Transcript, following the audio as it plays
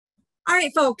All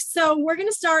right, folks, so we're going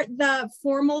to start the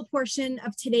formal portion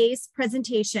of today's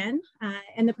presentation,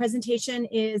 and the presentation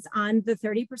is on the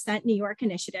 30% New York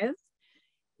Initiative.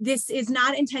 This is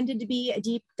not intended to be a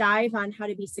deep dive on how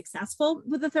to be successful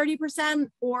with the 30%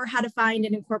 or how to find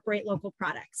and incorporate local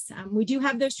products. We do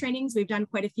have those trainings. We've done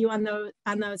quite a few on those,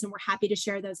 and we're happy to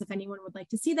share those if anyone would like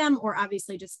to see them, or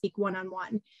obviously just speak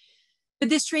one-on-one. But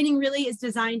this training really is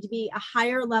designed to be a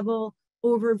higher level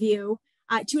overview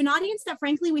to an audience that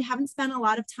frankly we haven't spent a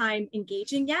lot of time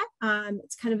engaging yet.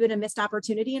 It's kind of been a missed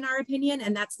opportunity in our opinion,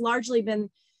 and that's largely been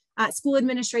school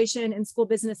administration and school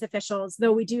business officials,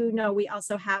 though we do know we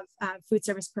also have food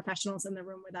service professionals in the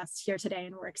room with us here today,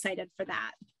 and we're excited for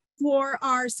that. For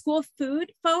our school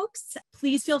food folks,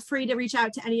 please feel free to reach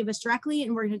out to any of us directly,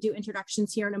 and we're going to do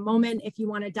introductions here in a moment if you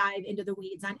want to dive into the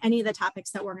weeds on any of the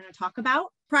topics that we're going to talk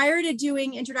about. Prior to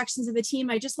doing introductions of the team,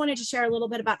 I just wanted to share a little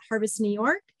bit about Harvest New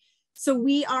York. So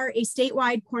we are a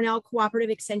statewide Cornell Cooperative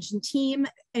Extension team,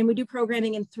 and we do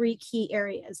programming in 3 key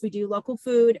areas. We do local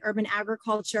food, urban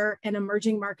agriculture, and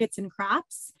emerging markets and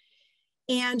crops.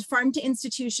 And Farm to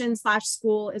Institution /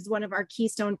 School is one of our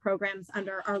keystone programs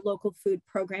under our local food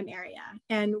program area.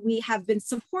 And we have been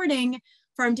supporting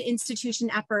Farm to Institution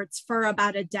efforts for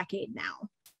about a decade now.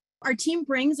 Our team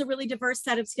brings a really diverse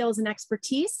set of skills and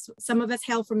expertise. Some of us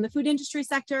hail from the food industry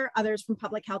sector, others from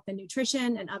public health and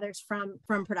nutrition, and others from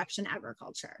production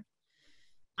agriculture.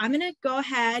 I'm going to go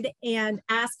ahead and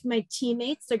ask my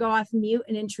teammates to go off mute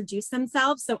and introduce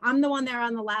themselves. So I'm the one there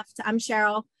on the left. I'm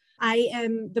Cheryl. I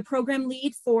am the program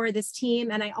lead for this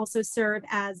team, and I also serve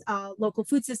as a local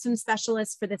food system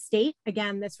specialist for the state.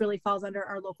 Again, this really falls under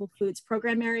our local foods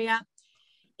program area.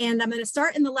 And I'm going to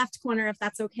start in the left corner, if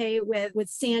that's okay, with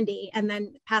Sandy, and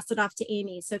then pass it off to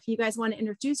Amy. So if you guys want to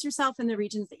introduce yourself and the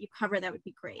regions that you cover, that would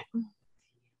be great.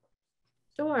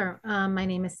 Sure. My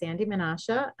name is Sandy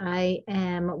Menasha. I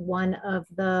am one of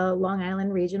the Long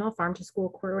Island Regional Farm to School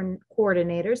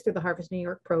coordinators through the Harvest New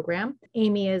York program.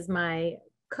 Amy is my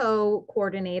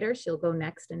co-coordinator. She'll go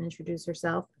next and introduce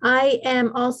herself. I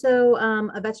am also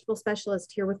a vegetable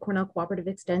specialist here with Cornell Cooperative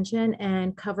Extension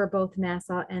and cover both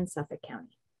Nassau and Suffolk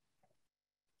County.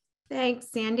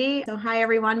 Thanks, Sandy. So hi,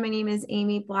 everyone. My name is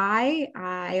Amy Bly.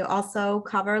 I also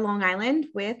cover Long Island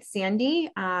with Sandy.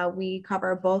 We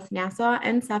cover both Nassau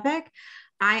and Suffolk.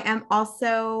 I am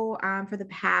also, for the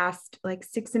past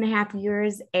 6.5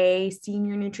 years, a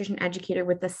senior nutrition educator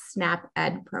with the SNAP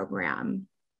Ed program.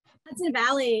 Hudson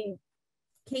Valley,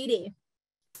 Katie.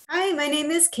 Hi, my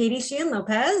name is Katie Sheehan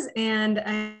Lopez, and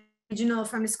I'm regional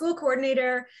farm to school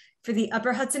coordinator for the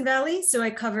Upper Hudson Valley. So I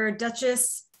cover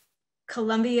Dutchess,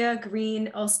 Columbia,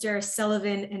 Greene, Ulster,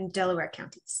 Sullivan, and Delaware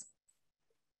counties.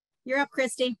 You're up,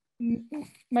 Christy.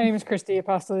 My name is Christy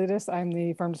Apostolidis. I'm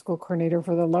the farm to school coordinator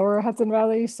for the Lower Hudson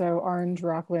Valley, so Orange,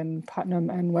 Rockland, Putnam,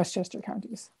 and Westchester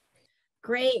counties.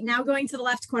 Great. Now going to the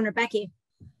left corner, Becky.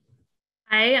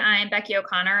 Hi, I'm Becky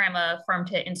O'Connor. I'm a Farm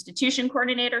to Institution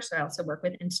coordinator, so I also work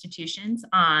with institutions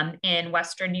in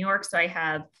Western New York. So I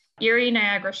have Erie,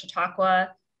 Niagara,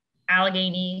 Chautauqua,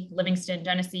 Allegheny, Livingston,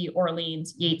 Genesee,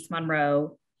 Orleans, Yates,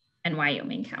 Monroe, and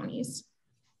Wyoming counties.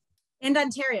 And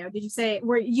Ontario, did you say,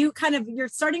 you're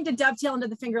starting to dovetail into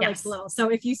the Finger Lakes a little. So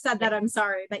if you said that, I'm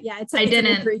sorry, but yeah, I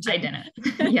didn't.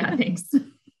 Yeah, thanks.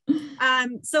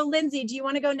 So Lindsay, do you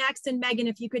want to go next? And Megan,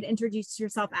 if you could introduce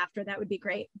yourself after, that would be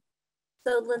great.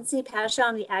 So Lindsay Pasha,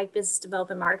 I'm the Ag Business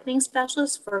Development Marketing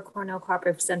Specialist for Cornell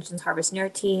Cooperative Extension's Harvest New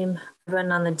York team. I've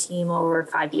been on the team over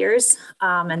 5 years,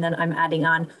 and then I'm adding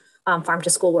on farm to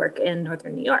school work in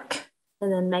Northern New York.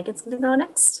 And then Megan's going to go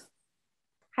next.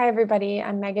 Hi, everybody.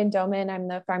 I'm Megan Doman. I'm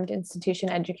the Farm to Institution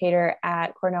educator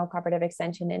at Cornell Cooperative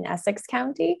Extension in Essex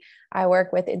County. I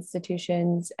work with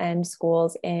institutions and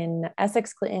schools in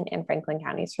Essex, Clinton, and Franklin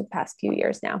counties for the past few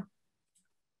years now.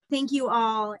 Thank you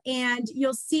all. And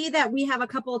you'll see that we have a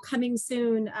couple coming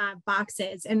soon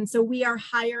boxes. And so we are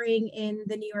hiring in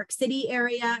the New York City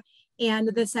area and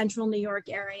the Central New York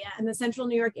area. And the Central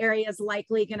New York area is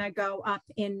likely going to go up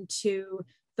into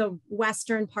the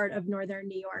western part of Northern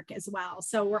New York as well.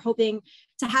 So we're hoping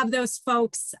to have those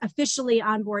folks officially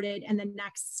onboarded in the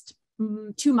next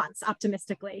 2 months,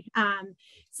 optimistically.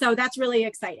 So that's really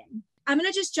exciting. I'm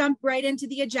going to just jump right into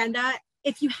the agenda.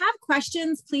 If you have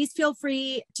questions, please feel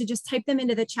free to just type them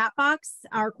into the chat box.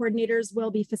 Our coordinators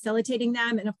will be facilitating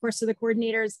them. And of course, so the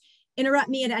coordinators, interrupt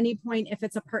me at any point if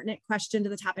it's a pertinent question to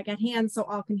the topic at hand so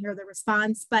all can hear the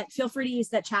response, but feel free to use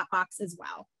that chat box as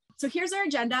well. So here's our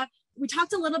agenda. We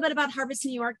talked a little bit about Harvest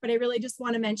New York, but I really just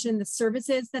want to mention the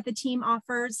services that the team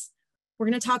offers. We're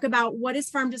going to talk about what is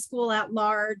farm to school at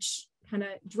large, kind of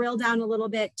drill down a little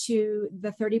bit to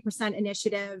the 30%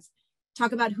 initiative,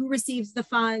 talk about who receives the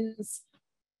funds,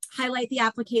 highlight the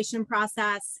application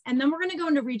process, and then we're going to go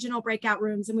into regional breakout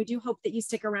rooms, and we do hope that you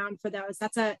stick around for those.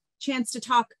 That's a chance to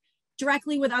talk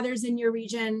directly with others in your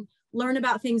region, learn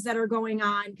about things that are going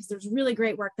on, because there's really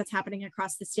great work that's happening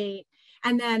across the state.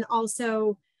 And then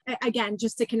also, again,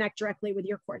 just to connect directly with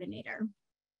your coordinator.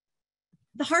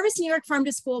 The Harvest New York Farm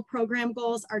to School program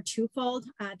goals are twofold.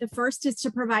 The first is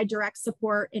to provide direct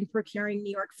support in procuring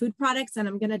New York food products, and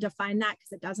I'm going to define that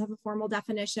because it does have a formal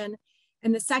definition.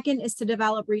 And the second is to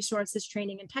develop resources,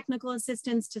 training, and technical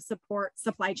assistance to support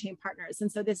supply chain partners.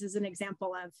 And so this is an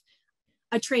example of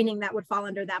a training that would fall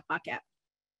under that bucket.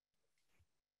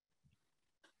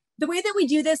 The way that we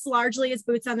do this largely is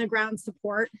boots on the ground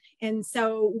support. And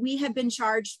so we have been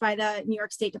charged by the New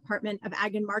York State Department of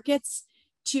Ag and Markets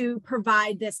to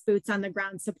provide this boots on the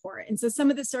ground support. And so some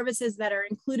of the services that are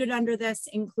included under this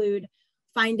include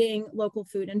finding local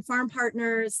food and farm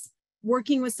partners,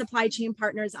 working with supply chain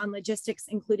partners on logistics,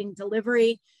 including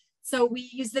delivery. So we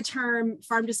use the term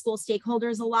farm to school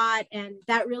stakeholders a lot, and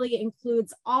that really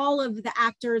includes all of the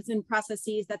actors and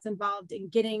processes that's involved in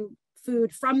getting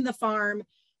food from the farm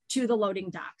to the loading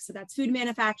dock. So that's food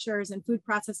manufacturers and food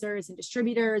processors and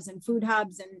distributors and food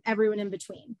hubs and everyone in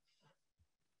between.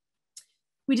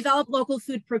 We develop local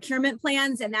food procurement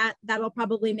plans, and that'll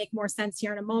probably make more sense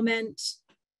here in a moment.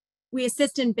 We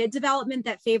assist in bid development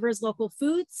that favors local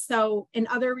foods. So in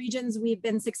other regions, we've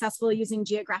been successful using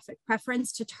geographic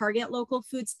preference to target local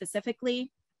foods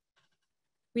specifically.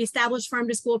 We establish farm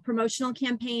to school promotional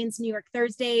campaigns, New York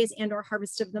Thursdays and/or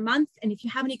Harvest of the Month. And if you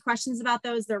have any questions about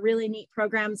those, they're really neat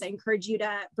programs. I encourage you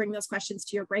to bring those questions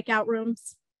to your breakout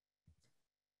rooms.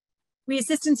 We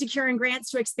assist in securing grants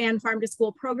to expand farm to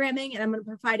school programming, and I'm going to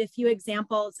provide a few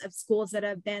examples of schools that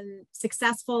have been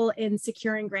successful in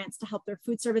securing grants to help their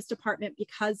food service department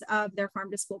because of their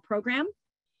farm to school program.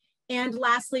 And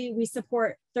lastly, we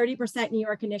support 30% New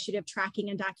York Initiative tracking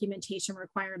and documentation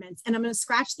requirements. And I'm going to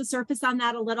scratch the surface on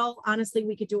that a little. Honestly,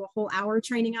 we could do a whole hour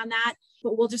training on that,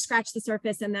 but we'll just scratch the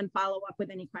surface and then follow up with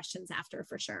any questions after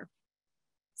for sure.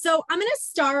 So I'm going to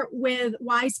start with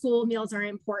why school meals are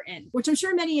important, which I'm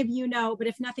sure many of you know, but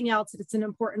if nothing else, it's an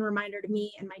important reminder to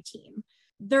me and my team.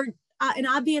 They're an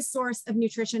obvious source of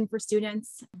nutrition for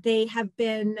students. They have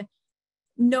been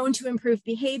known to improve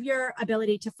behavior,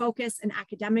 ability to focus, and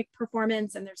academic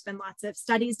performance, and there's been lots of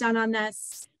studies done on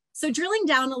this. So drilling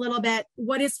down a little bit,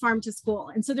 what is farm to school?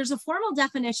 And so there's a formal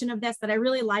definition of this that I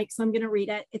really like, so I'm going to read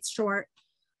it. It's short.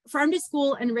 Farm to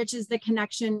school enriches the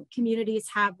connection communities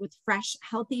have with fresh,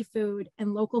 healthy food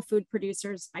and local food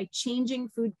producers by changing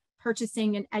food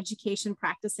purchasing and education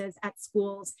practices at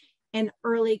schools and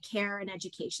early care and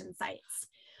education sites.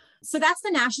 So that's the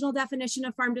national definition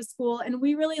of farm to school. And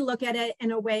we really look at it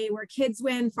in a way where kids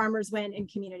win, farmers win, and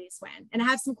communities win. And I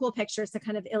have some cool pictures to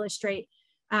kind of illustrate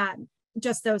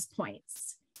just those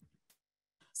points.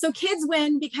 So kids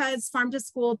win because farm to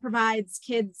school provides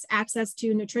kids access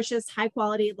to nutritious, high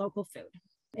quality local food.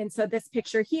 And so this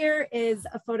picture here is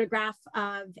a photograph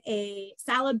of a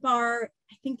salad bar.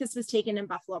 I think this was taken in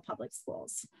Buffalo Public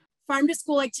Schools. Farm to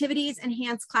school activities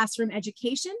enhance classroom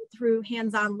education through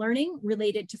hands-on learning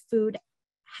related to food,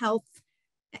 health,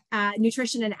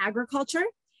 nutrition, and agriculture.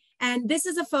 And this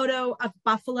is a photo of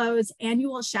Buffalo's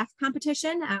annual chef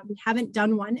competition. We haven't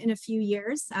done one in a few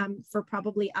years for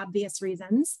probably obvious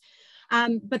reasons.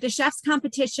 But the chef's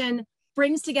competition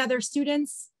brings together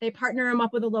students, they partner them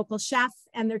up with a local chef,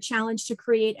 and they're challenged to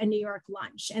create a New York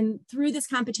lunch. And through this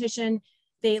competition,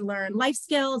 they learn life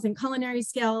skills and culinary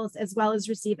skills, as well as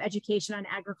receive education on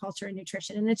agriculture and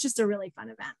nutrition. And it's just a really fun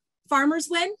event. Farmers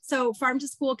win. So farm to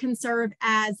school can serve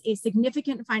as a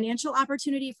significant financial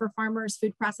opportunity for farmers,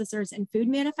 food processors, and food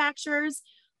manufacturers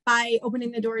by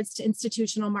opening the doors to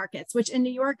institutional markets, which in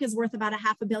New York is worth about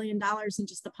 $500 million in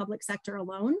just the public sector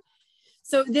alone.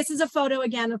 So this is a photo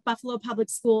again of Buffalo Public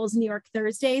Schools New York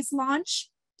Thursdays launch,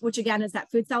 which again is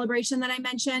that food celebration that I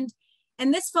mentioned.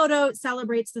 And this photo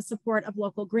celebrates the support of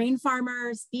local grain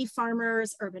farmers, beef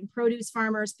farmers, urban produce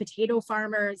farmers, potato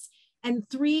farmers, and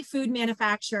 3 food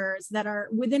manufacturers that are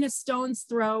within a stone's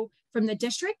throw from the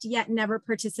district, yet never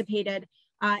participated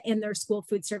in their school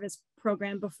food service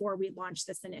program before we launched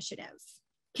this initiative.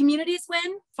 Communities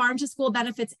win. Farm to school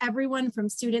benefits everyone from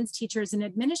students, teachers, and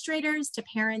administrators to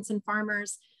parents and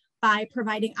farmers by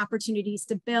providing opportunities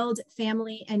to build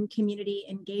family and community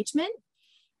engagement.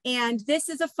 And this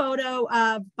is a photo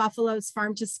of Buffalo's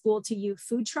Farm to School to You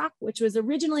food truck, which was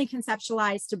originally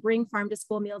conceptualized to bring farm to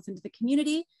school meals into the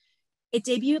community. It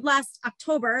debuted last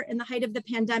October in the height of the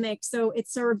pandemic, so it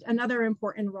served another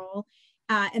important role.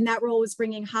 And that role was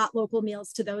bringing hot local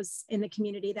meals to those in the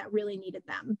community that really needed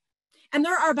them. And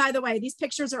there are, by the way, these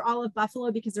pictures are all of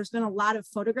Buffalo because there's been a lot of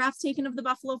photographs taken of the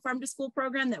Buffalo Farm to School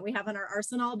program that we have in our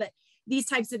arsenal, but these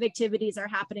types of activities are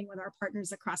happening with our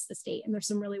partners across the state, and there's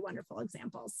some really wonderful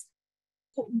examples.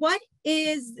 What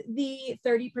is the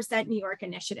 30% New York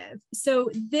initiative? So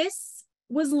this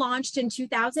was launched in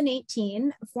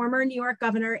 2018. Former New York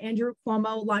Governor Andrew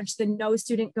Cuomo launched the No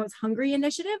Student Goes Hungry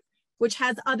initiative, which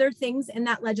has other things in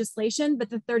that legislation, but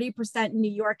the 30%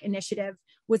 New York initiative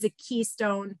was a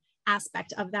keystone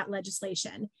aspect of that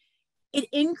legislation. It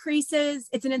increases,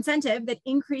 it's an incentive that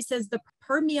increases the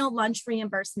per meal lunch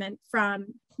reimbursement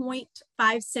from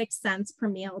 0.56 cents per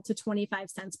meal to 25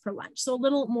 cents per lunch, so a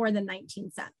little more than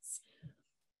 19 cents.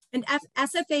 And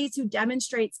SFAs who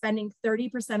demonstrate spending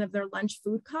 30% of their lunch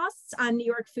food costs on New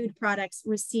York food products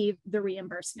receive the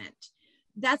reimbursement.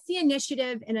 That's the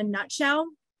initiative in a nutshell.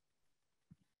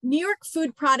 New York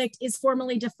food product is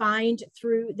formally defined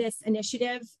through this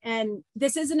initiative. And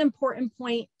this is an important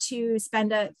point to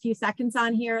spend a few seconds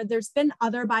on here. There's been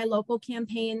other buy local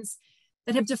campaigns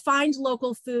that have defined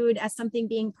local food as something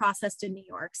being processed in New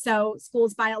York. So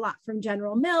schools buy a lot from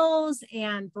General Mills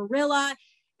and Barilla,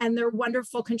 and they're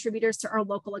wonderful contributors to our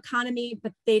local economy,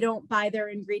 but they don't buy their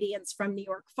ingredients from New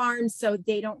York farms, so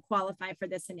they don't qualify for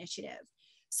this initiative.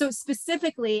 So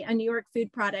specifically, a New York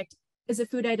food product is a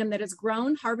food item that is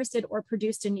grown, harvested, or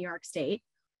produced in New York State,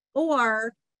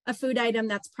 or a food item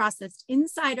that's processed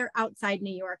inside or outside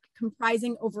New York,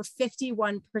 comprising over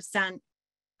 51%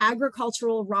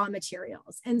 agricultural raw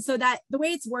materials. And so that the way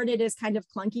it's worded is kind of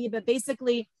clunky, but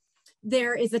basically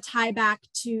there is a tie back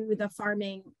to the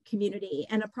farming community,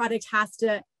 and a product has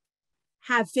to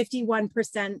have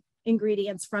 51%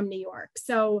 ingredients from New York.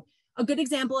 So a good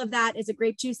example of that is a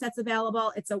grape juice that's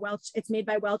available. It's made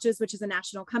by Welch's, which is a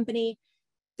national company.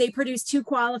 They produce 2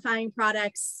 qualifying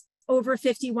products. Over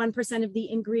 51% of the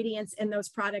ingredients in those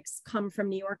products come from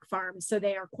New York farms, so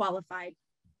they are qualified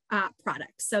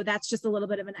products. So that's just a little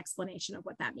bit of an explanation of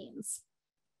what that means.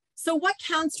 So what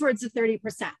counts towards the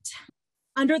 30%?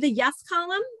 Under the yes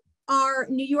column are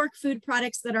New York food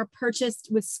products that are purchased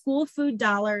with school food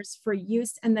dollars for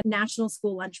use in the National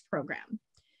School Lunch Program.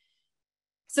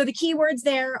 So the key words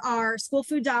there are school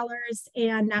food dollars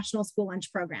and National School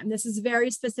Lunch Program. This is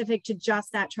very specific to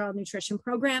just that child nutrition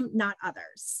program, not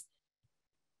others.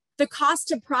 The cost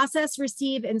to process,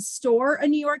 receive, and store a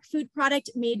New York food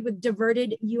product made with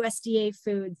diverted USDA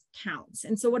foods counts.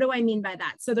 And so what do I mean by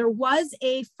that? So there was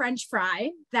a French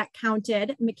fry that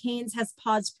counted. McCain's has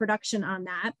paused production on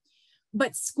that,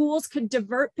 but schools could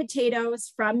divert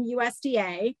potatoes from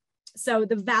USDA. So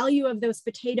the value of those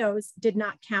potatoes did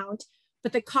not count,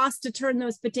 but the cost to turn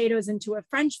those potatoes into a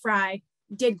French fry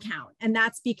did count. And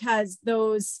that's because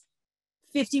those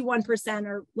 51%,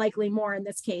 or likely more in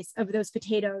this case, of those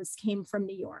potatoes came from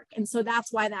New York. And so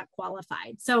that's why that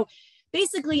qualified. So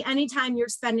basically, anytime you're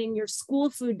spending your school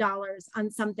food dollars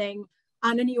on something,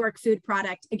 on a New York food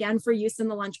product, again, for use in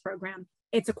the lunch program,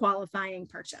 it's a qualifying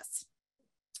purchase.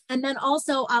 And then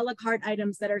also a la carte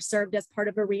items that are served as part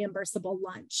of a reimbursable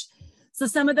lunch. So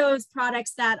some of those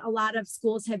products that a lot of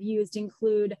schools have used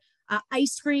include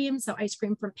ice cream. So ice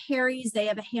cream from Perry's, they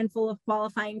have a handful of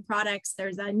qualifying products.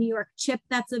 There's a New York chip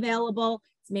that's available.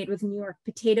 It's made with New York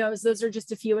potatoes. Those are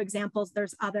just a few examples.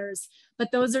 There's others,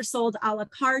 but those are sold a la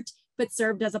carte, but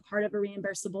served as a part of a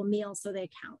reimbursable meal, so they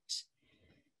count.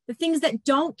 The things that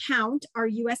don't count are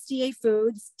USDA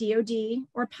foods, DOD,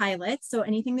 or pilots. So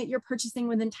anything that you're purchasing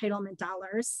with entitlement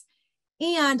dollars.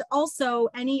 And also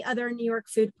any other New York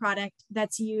food product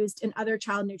that's used in other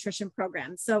child nutrition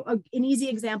programs. So an easy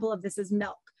example of this is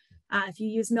milk. If you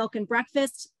use milk in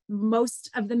breakfast, most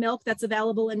of the milk that's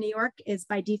available in New York is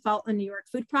by default a New York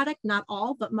food product, not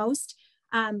all, but most.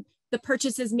 The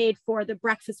purchases made for the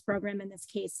breakfast program in this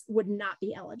case would not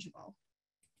be eligible.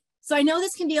 So I know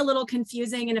this can be a little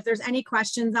confusing, and if there's any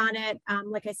questions on it,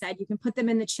 like I said, you can put them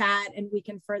in the chat and we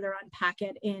can further unpack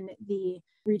it in the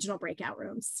regional breakout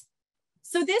rooms.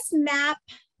 So this map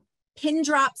pin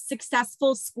drops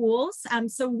successful schools.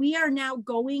 So we are now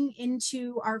going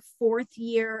into our 4th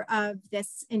year of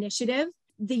this initiative.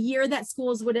 The year that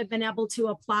schools would have been able to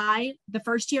apply, the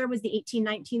first year was the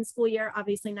 18-19 school year,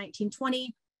 obviously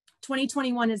 19-20.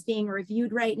 2021 is being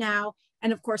reviewed right now.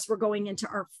 And of course, we're going into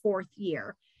our 4th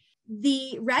year.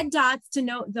 The red dots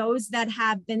denote those that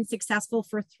have been successful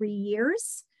for 3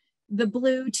 years. The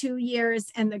blue 2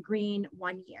 years, and the green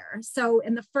 1 year. So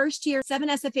in the first year, 7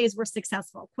 SFAs were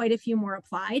successful, quite a few more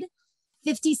applied.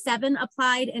 57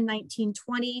 applied in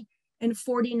 1920 and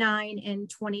 49 in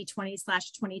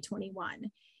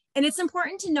 2020/2021. And it's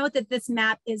important to note that this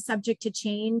map is subject to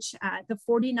change. The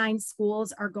 49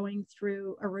 schools are going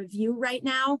through a review right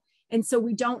now, And so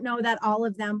we don't know that all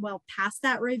of them will pass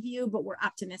that review, but we're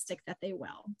optimistic that they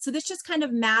will. So this just kind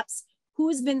of maps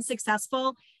who's been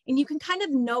successful, and you can kind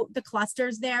of note the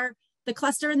clusters there. The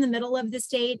cluster in the middle of the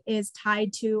state is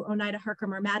tied to Oneida,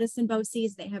 Herkimer, Madison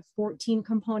BOCES. They have 14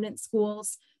 component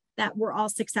schools that were all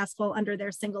successful under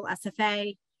their single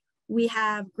SFA. We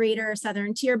have Greater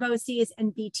Southern Tier BOCES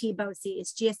and BT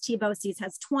BOCES. GST BOCES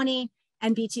has 20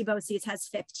 and BT BOCES has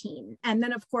 15. And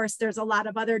then of course, there's a lot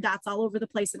of other dots all over the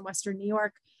place in Western New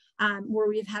York where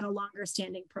we've had a longer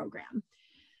standing program.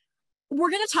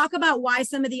 We're going to talk about why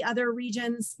some of the other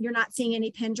regions you're not seeing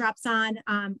any pin drops on.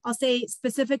 I'll say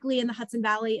specifically in the Hudson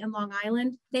Valley and Long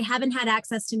Island, they haven't had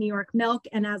access to New York Milk.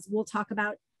 And as we'll talk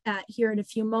about here in a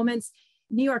few moments,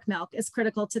 New York Milk is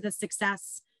critical to the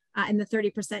success in the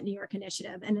 30% New York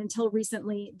initiative. And until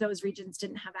recently, those regions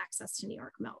didn't have access to New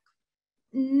York Milk.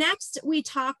 Next, we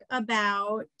talk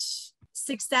about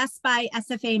success by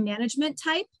SFA management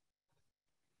type.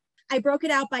 I broke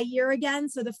it out by year again.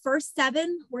 So the first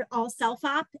 7 were all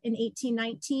self-op in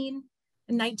 1819,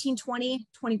 in 1920,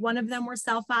 21 of them were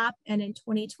self-op, and in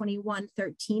 2021,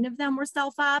 13 of them were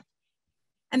self-op.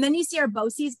 And then you see our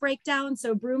BOCES breakdown.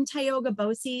 So Broome Tioga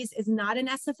BOCES is not an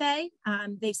SFA.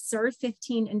 They serve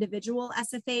 15 individual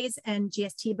SFAs, and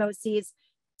GST BOCES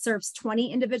serves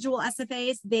 20 individual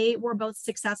SFAs. They were both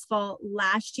successful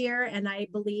last year, and I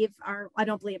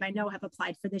know have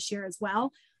applied for this year as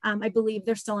well. I believe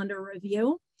they're still under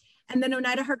review. And then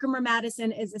Oneida Herkimer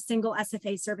Madison is a single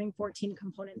SFA serving 14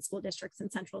 component school districts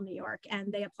in central New York.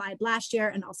 And they applied last year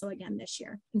and also again this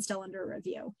year and still under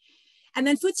review. And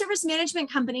then food service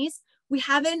management companies, we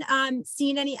haven't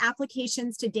seen any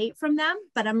applications to date from them,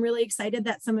 but I'm really excited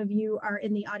that some of you are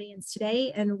in the audience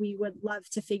today, and we would love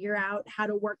to figure out how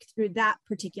to work through that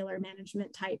particular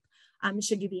management type,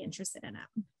 should you be interested in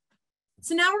it.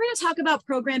 So now we're going to talk about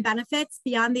program benefits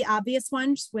beyond the obvious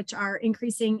ones, which are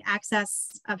increasing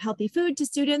access of healthy food to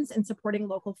students and supporting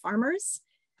local farmers.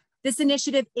 This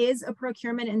initiative is a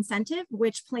procurement incentive,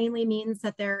 which plainly means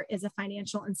that there is a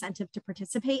financial incentive to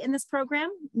participate in this program,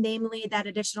 namely that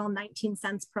additional 19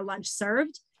 cents per lunch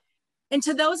served. And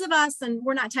to those of us, and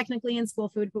we're not technically in school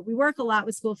food, but we work a lot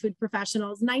with school food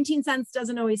professionals, 19 cents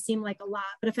doesn't always seem like a lot,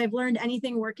 but if I've learned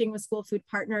anything working with school food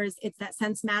partners, it's that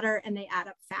cents matter and they add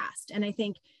up fast. And I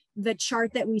think the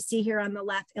chart that we see here on the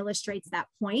left illustrates that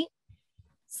point.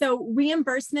 So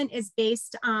reimbursement is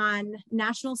based on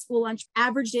national school lunch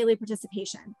average daily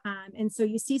participation. And so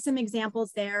you see some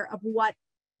examples there of what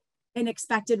an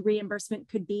expected reimbursement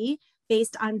could be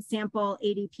based on sample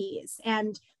ADPs.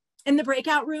 And in the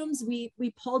breakout rooms, we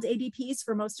pulled ADPs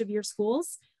for most of your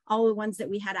schools, all the ones that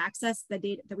we had access, to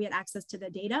the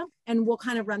data, and we'll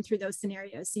kind of run through those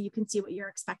scenarios so you can see what your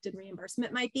expected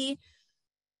reimbursement might be.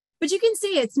 But you can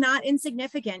see it's not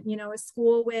insignificant. You know, a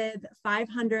school with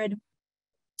 500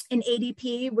 in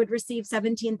ADP would receive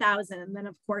 17,000. And then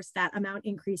of course that amount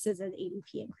increases as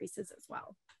ADP increases as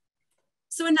well.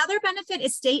 So another benefit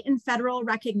is state and federal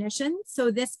recognition.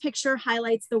 So this picture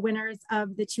highlights the winners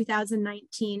of the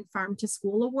 2019 Farm to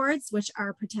School Awards, which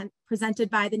are presented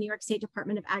by the New York State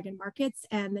Department of Ag and Markets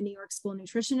and the New York School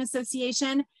Nutrition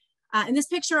Association. And this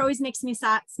picture always makes me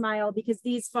smile because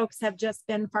these folks have just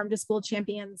been Farm to School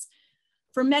champions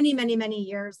for many, many, many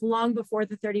years, long before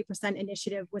the 30%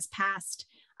 initiative was passed,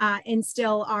 and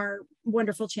still are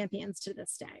wonderful champions to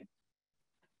this day.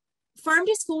 Farm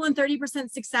to School and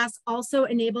 30% success also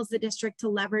enables the district to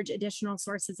leverage additional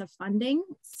sources of funding.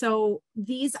 So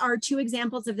these are 2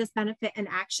 examples of this benefit in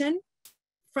action.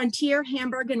 Frontier,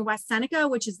 Hamburg, and West Seneca,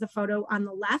 which is the photo on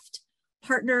the left,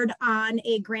 partnered on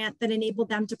a grant that enabled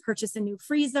them to purchase a new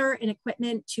freezer and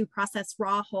equipment to process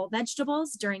raw whole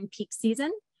vegetables during peak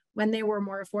season when they were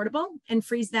more affordable and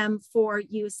freeze them for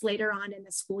use later on in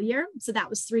the school year. So that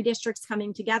was 3 districts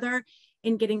coming together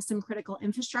and getting some critical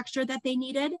infrastructure that they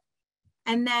needed.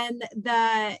 And then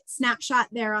the snapshot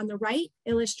there on the right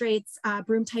illustrates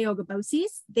Broome Tioga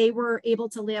BOCES. They were able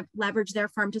to leverage their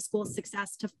Farm to School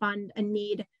success to fund a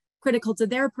need critical to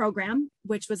their program,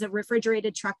 which was a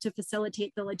refrigerated truck to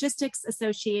facilitate the logistics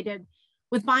associated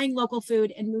with buying local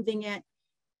food and moving it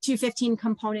to 15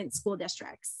 component school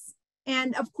districts.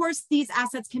 And of course, these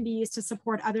assets can be used to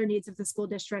support other needs of the school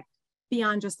district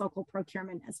beyond just local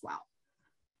procurement as well.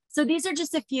 So these are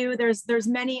just a few. There's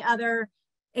many other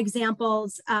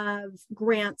examples of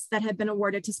grants that have been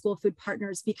awarded to school food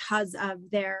partners because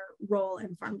of their role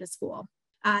in Farm to School.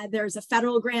 There's a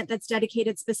federal grant that's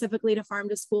dedicated specifically to Farm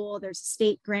to School. There's a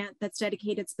state grant that's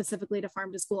dedicated specifically to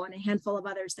Farm to School, and a handful of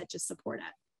others that just support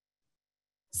it.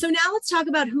 So now let's talk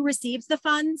about who receives the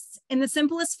funds. In the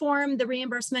simplest form, the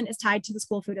reimbursement is tied to the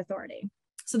School Food Authority.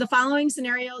 So the following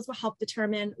scenarios will help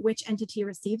determine which entity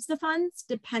receives the funds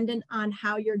dependent on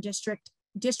how your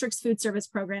district's food service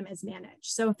program is managed.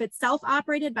 So if it's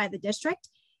self-operated by the district,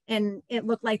 and it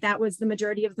looked like that was the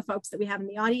majority of the folks that we have in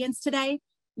the audience today,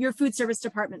 your food service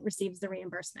department receives the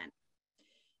reimbursement.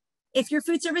 If your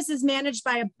food service is managed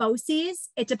by a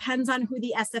BOCES, it depends on who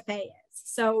the SFA is.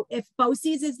 So if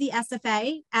BOCES is the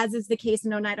SFA, as is the case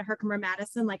in Oneida, Herkimer,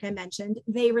 Madison, like I mentioned,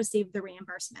 they receive the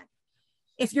reimbursement.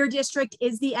 If your district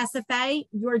is the SFA,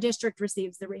 your district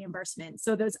receives the reimbursement.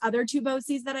 So those other two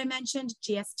BOCES that I mentioned,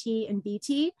 GST and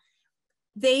BT,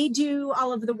 they do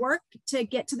all of the work to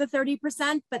get to the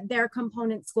 30%, but their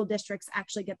component school districts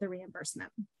actually get the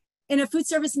reimbursement. In a food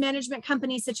service management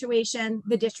company situation,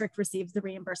 the district receives the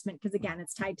reimbursement because again,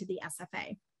 it's tied to the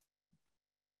SFA.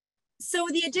 So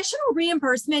the additional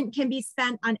reimbursement can be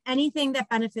spent on anything that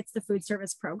benefits the food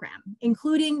service program,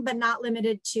 including but not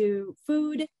limited to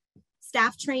food,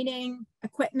 staff training,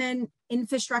 equipment,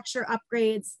 infrastructure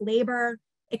upgrades, labor.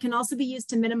 It can also be used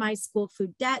to minimize school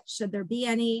food debt, should there be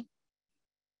any.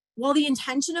 While the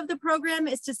intention of the program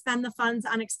is to spend the funds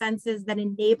on expenses that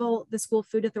enable the school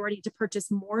food authority to purchase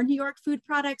more New York food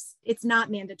products, it's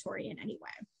not mandatory in any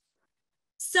way.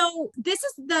 So this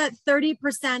is the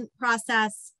 30%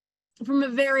 process from a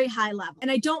very high level. And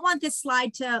I don't want this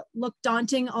slide to look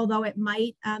daunting, although it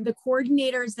might. The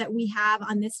coordinators that we have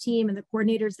on this team and the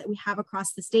coordinators that we have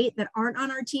across the state that aren't on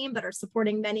our team but are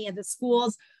supporting many of the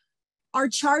schools are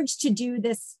charged to do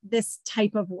this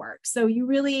type of work. So you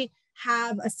really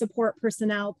have a support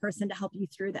personnel person to help you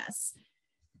through this.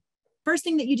 First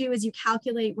thing that you do is you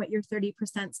calculate what your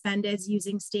 30% spend is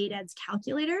using State Ed's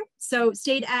calculator. So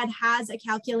State Ed has a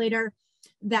calculator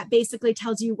that basically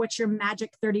tells you what your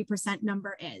magic 30%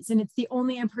 number is. And it's the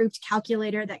only approved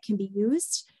calculator that can be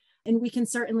used. And we can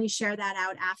certainly share that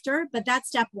out after, but that's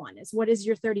step one, is what is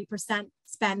your 30%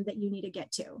 spend that you need to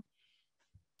get to.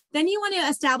 Then you want to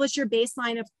establish your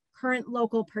baseline of current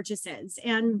local purchases.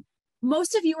 And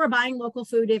most of you are buying local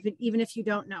food, even if you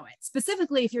don't know it.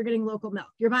 Specifically, if you're getting local milk,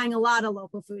 you're buying a lot of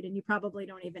local food and you probably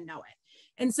don't even know it.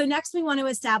 And so next we want to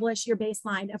establish your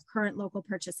baseline of current local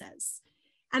purchases.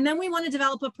 And then we want to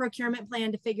develop a procurement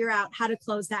plan to figure out how to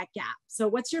close that gap. So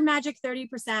what's your magic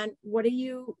 30%? What are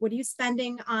you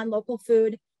spending on local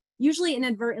food, usually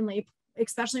inadvertently,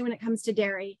 especially when it comes to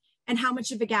dairy, and how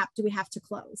much of a gap do we have to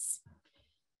close?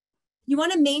 You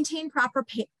want to maintain proper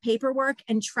paperwork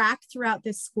and track throughout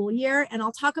this school year. And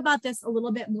I'll talk about this a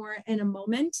little bit more in a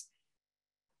moment.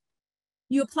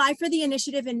 You apply for the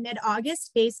initiative in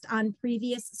mid-August based on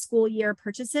previous school year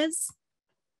purchases.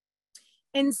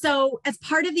 And so as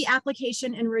part of the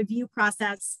application and review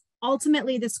process,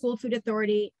 ultimately the school food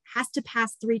authority has to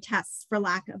pass 3 tests, for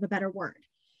lack of a better word.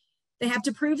 They have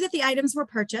to prove that the items were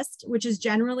purchased, which is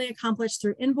generally accomplished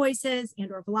through invoices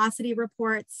and/or velocity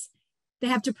reports. They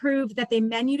have to prove that they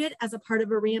menued it as a part of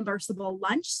a reimbursable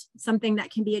lunch, something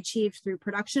that can be achieved through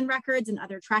production records and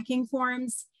other tracking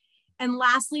forms. And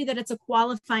lastly, that it's a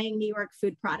qualifying New York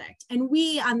food product. And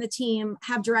we on the team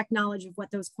have direct knowledge of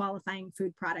what those qualifying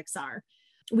food products are.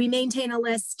 We maintain a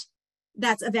list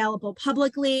that's available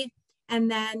publicly. And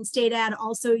then State Ed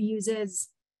also uses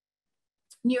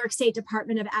New York State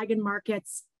Department of Ag and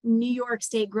Markets, New York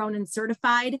State Grown and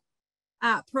Certified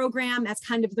program as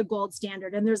kind of the gold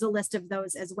standard. And there's a list of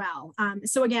those as well.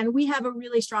 So again, we have a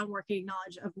really strong working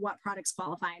knowledge of what products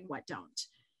qualify and what don't.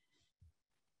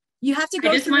 You have to go.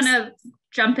 I just want to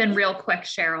jump in real quick,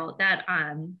 Cheryl, that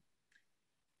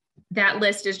that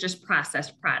list is just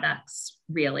processed products,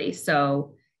 really.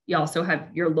 So you also have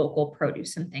your local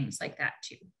produce and things like that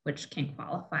too, which can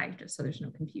qualify, just so there's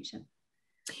no confusion.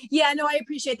 Yeah, no, I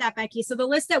appreciate that, Becky. So the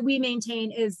list that we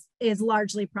maintain is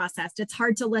largely processed. It's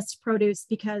hard to list produce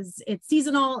because it's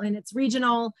seasonal and it's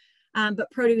regional,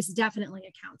 but produce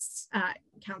definitely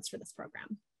counts for this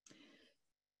program.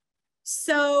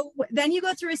 So then you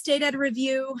go through a State Ed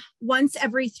review once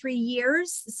every 3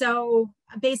 years. So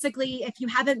basically, if you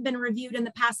haven't been reviewed in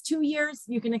the past 2 years,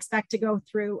 you can expect to go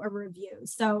through a review.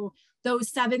 So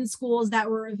those 7 schools that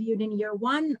were reviewed in year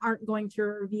 1 aren't going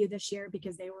through a review this year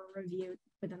because they were reviewed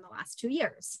within the last 2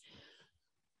 years.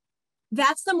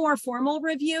 That's the more formal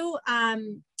review.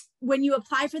 When you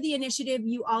apply for the initiative,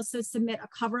 you also submit a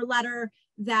cover letter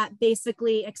that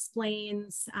basically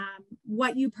explains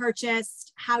what you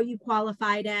purchased, how you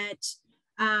qualified it,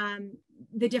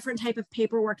 the different type of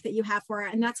paperwork that you have for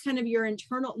it. And that's kind of your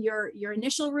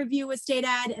initial review with State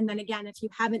Ed. And then again, if you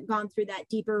haven't gone through that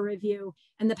deeper review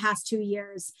in the past 2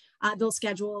 years, they'll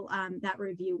schedule that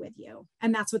review with you.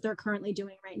 And that's what they're currently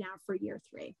doing right now for year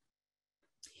 3.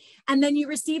 And then you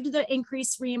received the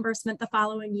increased reimbursement the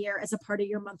following year as a part of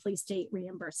your monthly state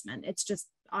reimbursement. It's just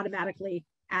automatically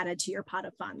added to your pot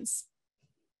of funds.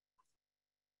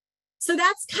 So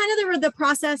that's kind of the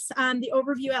process, the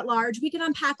overview at large. We can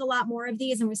unpack a lot more of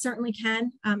these, and we certainly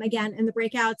can, again, in the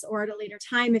breakouts or at a later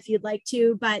time if you'd like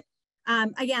to. But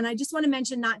again, I just want to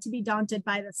mention not to be daunted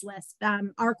by this list.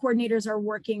 Our coordinators are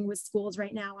working with schools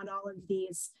right now on all of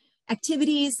these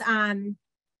activities, and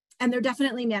they're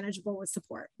definitely manageable with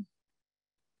support.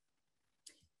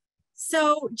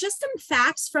 So just some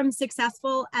facts from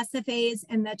successful SFAs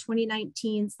in the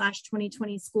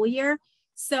 2019/2020 school year.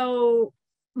 So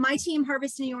my team,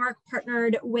 Harvest New York,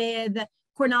 partnered with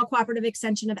Cornell Cooperative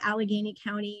Extension of Allegheny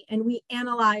County, and we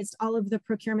analyzed all of the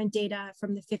procurement data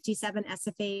from the 57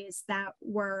 SFAs that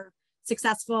were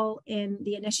successful in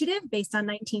the initiative based on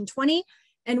 1920.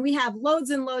 And we have loads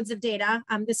and loads of data.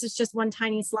 This is just one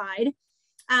tiny slide.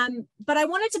 But I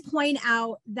wanted to point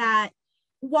out that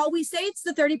while we say it's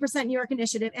the 30% New York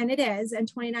initiative, and it is, and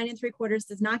 29 3/4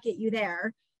 does not get you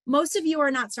there, most of you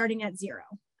are not starting at zero.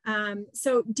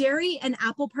 So dairy and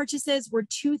apple purchases were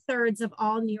 2/3 of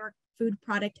all New York food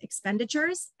product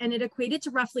expenditures, and it equated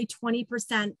to roughly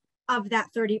 20% of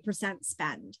that 30%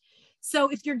 spend. So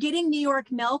if you're getting New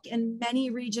York milk, and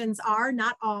many regions are,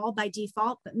 not all by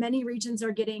default, but many regions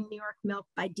are getting New York milk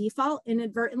by default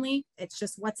inadvertently, it's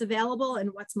just what's available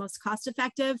and what's most cost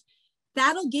effective,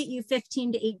 that'll get you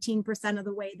 15 to 18% of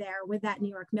the way there with that New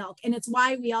York milk. And it's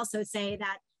why we also say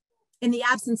that in the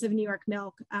absence of New York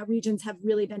milk, regions have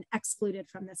really been excluded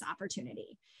from this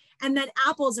opportunity. And then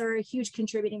apples are a huge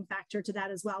contributing factor to that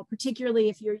as well, particularly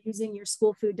if you're using your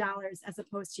school food dollars as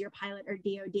opposed to your pilot or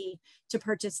DOD to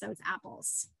purchase those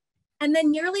apples. And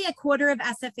then nearly a quarter of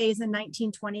SFAs in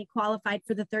 1920 qualified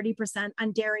for the 30%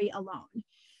 on dairy alone.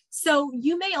 So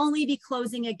you may only be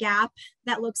closing a gap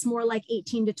that looks more like 8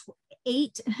 to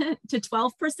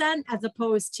 12% as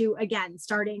opposed to, again,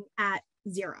 starting at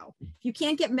zero. If you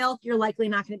can't get milk, you're likely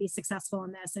not going to be successful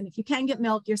in this. And if you can get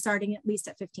milk, you're starting at least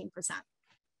at 15%.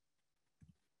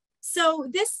 So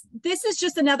this is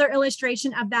just another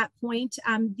illustration of that point.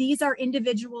 These are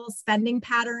individual spending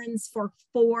patterns for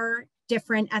 4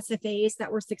 different SFAs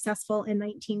that were successful in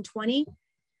 1920.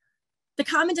 The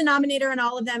common denominator in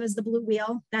all of them is the blue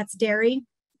wheel, that's dairy.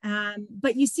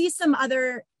 But you see some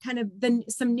other kind of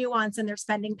some nuance in their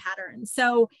spending patterns.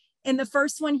 So in the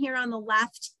first one here on the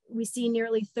left, we see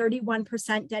nearly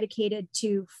 31% dedicated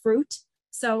to fruit.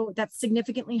 So that's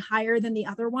significantly higher than the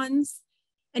other ones.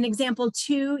 In example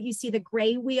 2, you see the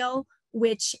gray wheel,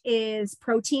 which is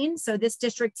protein. So this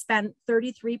district spent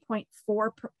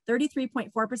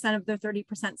 33.4% of their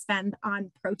 30% spend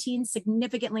on protein,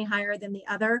 significantly higher than the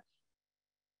other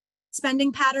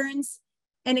spending patterns.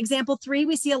 In example 3,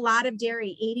 we see a lot of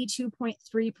dairy,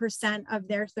 82.3% of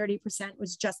their 30%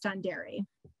 was just on dairy.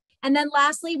 And then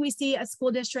lastly, we see a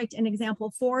school district in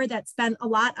example 4 that spent a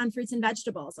lot on fruits and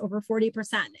vegetables, over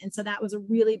 40%. And so that was a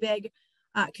really big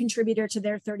contributor to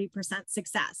their 30%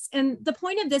 success. And the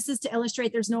point of this is to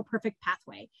illustrate there's no perfect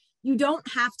pathway. You don't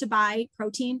have to buy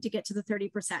protein to get to the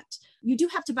 30%. You do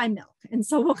have to buy milk. And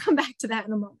so we'll come back to that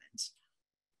in a moment.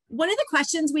 One of the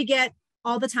questions we get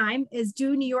all the time is,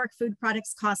 do New York food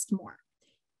products cost more?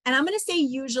 And I'm going to say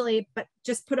usually, but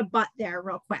just put a but there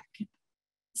real quick.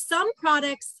 Some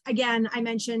products, again, I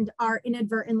mentioned, are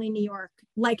inadvertently New York,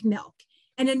 like milk.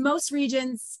 And in most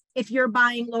regions, if you're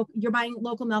buying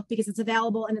local milk because it's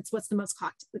available and it's what's the most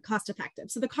cost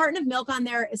effective. So the carton of milk on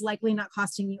there is likely not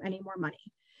costing you any more money.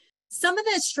 Some of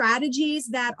the strategies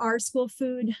that our school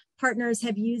food partners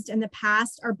have used in the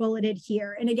past are bulleted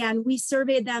here. And again, we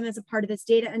surveyed them as a part of this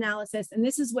data analysis, and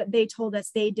this is what they told us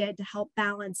they did to help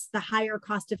balance the higher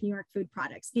cost of New York food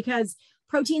products, because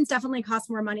proteins definitely cost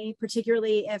more money,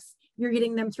 particularly if you're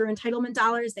getting them through entitlement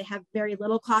dollars. They have very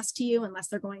little cost to you unless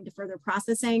they're going to further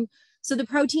processing. So the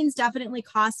proteins definitely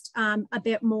cost a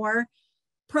bit more.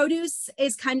 Produce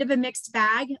is kind of a mixed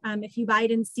bag. If you buy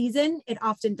it in season, it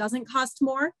often doesn't cost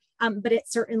more, but it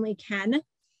certainly can.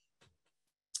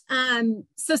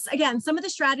 So again, some of the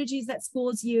strategies that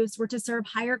schools used were to serve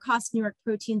higher cost New York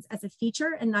proteins as a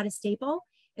feature and not a staple.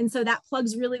 And so that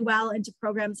plugs really well into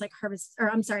programs like Harvest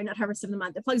of the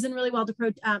Month. It plugs in really well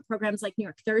to programs like New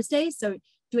York Thursday. So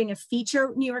doing a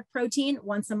feature New York protein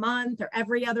once a month or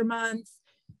every other month.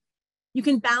 You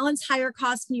can balance higher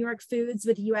cost New York foods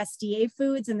with USDA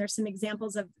foods. And there's some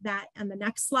examples of that on the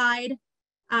next slide.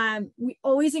 We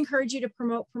always encourage you to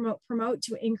promote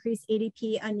to increase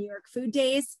ADP on New York food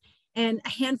days. And a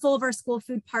handful of our school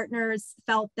food partners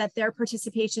felt that their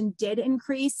participation did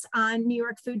increase on New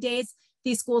York food days.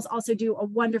 These schools also do a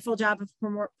wonderful job of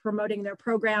promoting their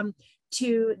program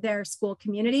to their school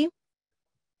community.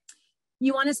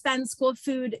 You want to spend school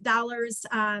food dollars,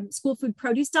 school food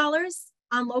produce dollars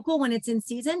on local when it's in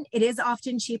season. It is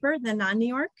often cheaper than non-New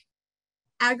York.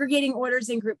 Aggregating orders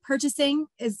in group purchasing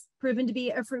is proven to be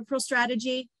a fruitful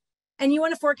strategy. And you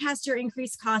want to forecast your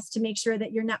increased costs to make sure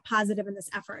that you're net positive in this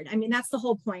effort. I mean, that's the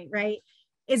whole point, right?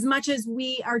 As much as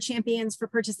we are champions for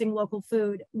purchasing local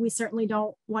food, we certainly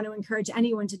don't want to encourage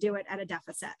anyone to do it at a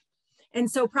deficit. And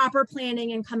so proper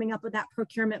planning and coming up with that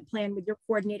procurement plan with your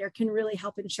coordinator can really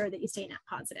help ensure that you stay net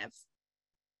positive.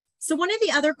 So one of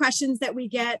the other questions that we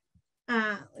get,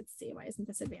 let's see, why isn't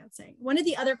this advancing? One of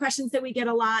the other questions that we get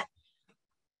a lot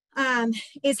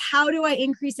is how do I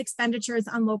increase expenditures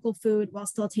on local food while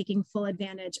still taking full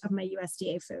advantage of my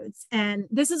USDA foods? And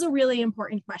this is a really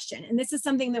important question. And this is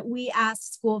something that we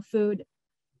ask school food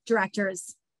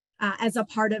directors as a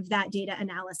part of that data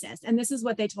analysis. And this is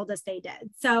what they told us they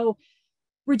did. So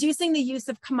reducing the use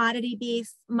of commodity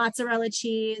beef, mozzarella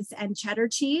cheese, and cheddar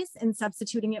cheese, and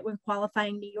substituting it with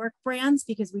qualifying New York brands,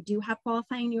 because we do have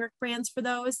qualifying New York brands for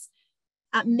those.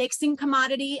 Mixing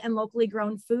commodity and locally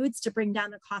grown foods to bring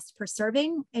down the cost per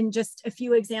serving. And just a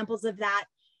few examples of that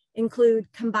include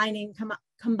combining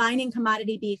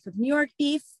commodity beef with New York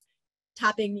beef,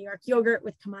 topping New York yogurt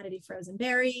with commodity frozen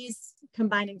berries,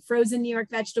 combining frozen New York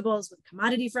vegetables with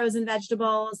commodity frozen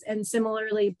vegetables, and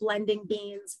similarly blending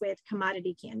beans with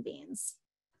commodity canned beans.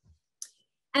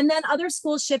 And then other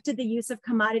schools shifted the use of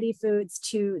commodity foods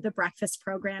to the breakfast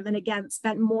program, and again,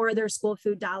 spent more of their school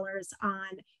food dollars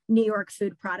on New York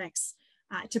food products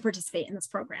to participate in this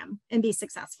program and be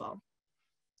successful.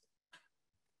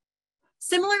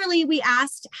 Similarly, we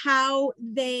asked how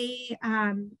they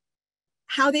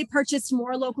purchased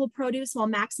more local produce while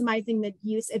maximizing the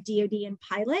use of DoD and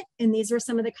pilot. And these were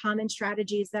some of the common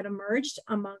strategies that emerged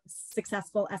amongst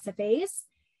successful SFAs.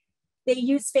 They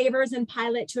use favors in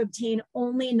pilot to obtain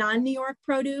only non-New York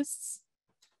produce.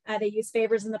 They use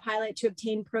favors in the pilot to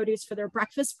obtain produce for their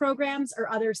breakfast programs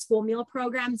or other school meal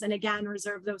programs. And again,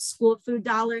 reserve those school food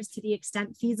dollars to the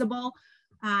extent feasible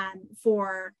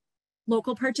for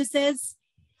local purchases.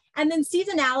 And then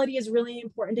seasonality is really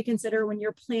important to consider when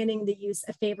you're planning the use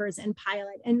of favors in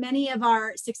pilot. And many of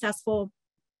our successful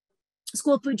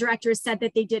school food directors said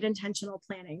that they did intentional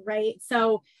planning, right?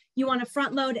 So you want to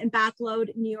front load and back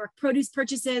load New York produce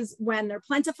purchases when they're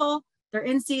plentiful, they're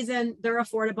in season, they're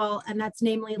affordable, and that's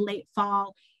namely late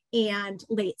fall and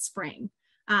late spring.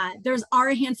 There's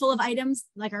a handful of items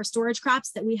like our storage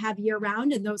crops that we have year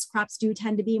round, and those crops do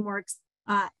tend to be more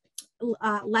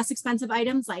less expensive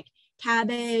items like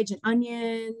cabbage and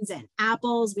onions and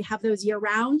apples. We have those year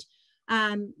round.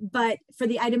 But for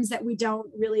the items that we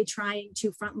don't, really trying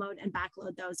to front load and back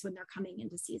load those when they're coming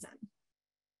into season.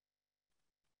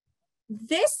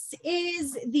 This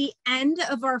is the end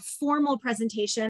of our formal presentation.